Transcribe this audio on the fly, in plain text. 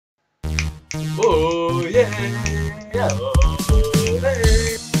Oh yeah, oh,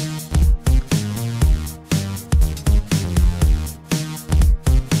 hey.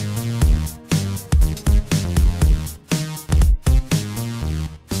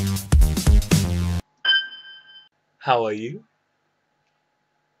 How are you?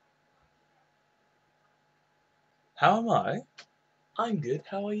 How am I? I'm good.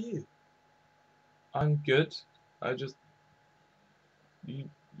 How are you? I'm good. I just you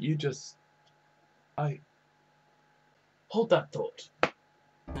you just I hold that thought.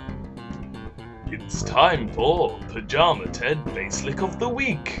 It's time for Pyjama Ted Baselick of the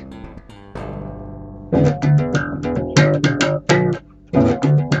Week.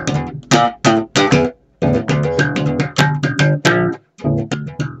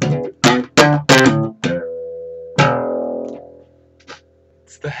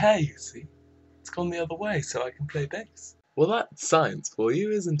 It's the hair, you see. It's gone the other way so I can play bass. Well, that's science for you,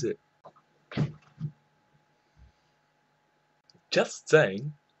 isn't it? Just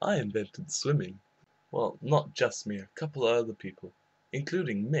saying, I invented swimming. Well, not just me, a couple of other people,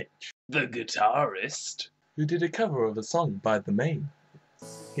 including Mitch, the guitarist, who did a cover of a song by The Main.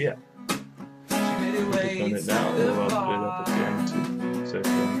 Here, click on it now, or I'll put it up at the end too. So if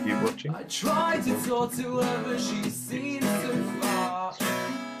you want to keep watching, I tried to talk to her, but she seems so far.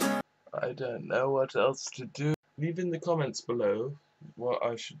 I don't know what else to do. Leave in the comments below what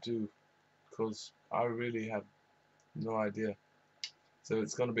I should do, because I really have no idea. So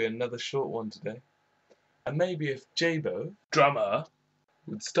it's going to be another short one today. And maybe if Jabo, drummer,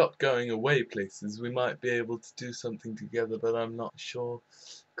 would stop going away places, we might be able to do something together, but I'm not sure.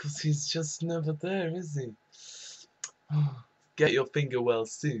 Because he's just never there, is he? Get your finger well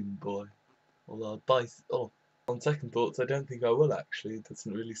soon, boy. Or I'll buy... Oh, on second thoughts, I don't think I will actually. It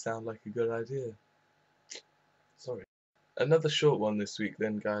doesn't really sound like a good idea. Sorry. Another short one this week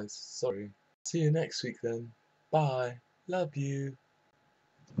then, guys. Sorry. See you next week then. Bye. Love you.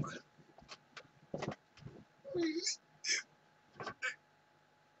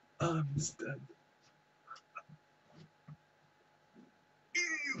 I'm stunned.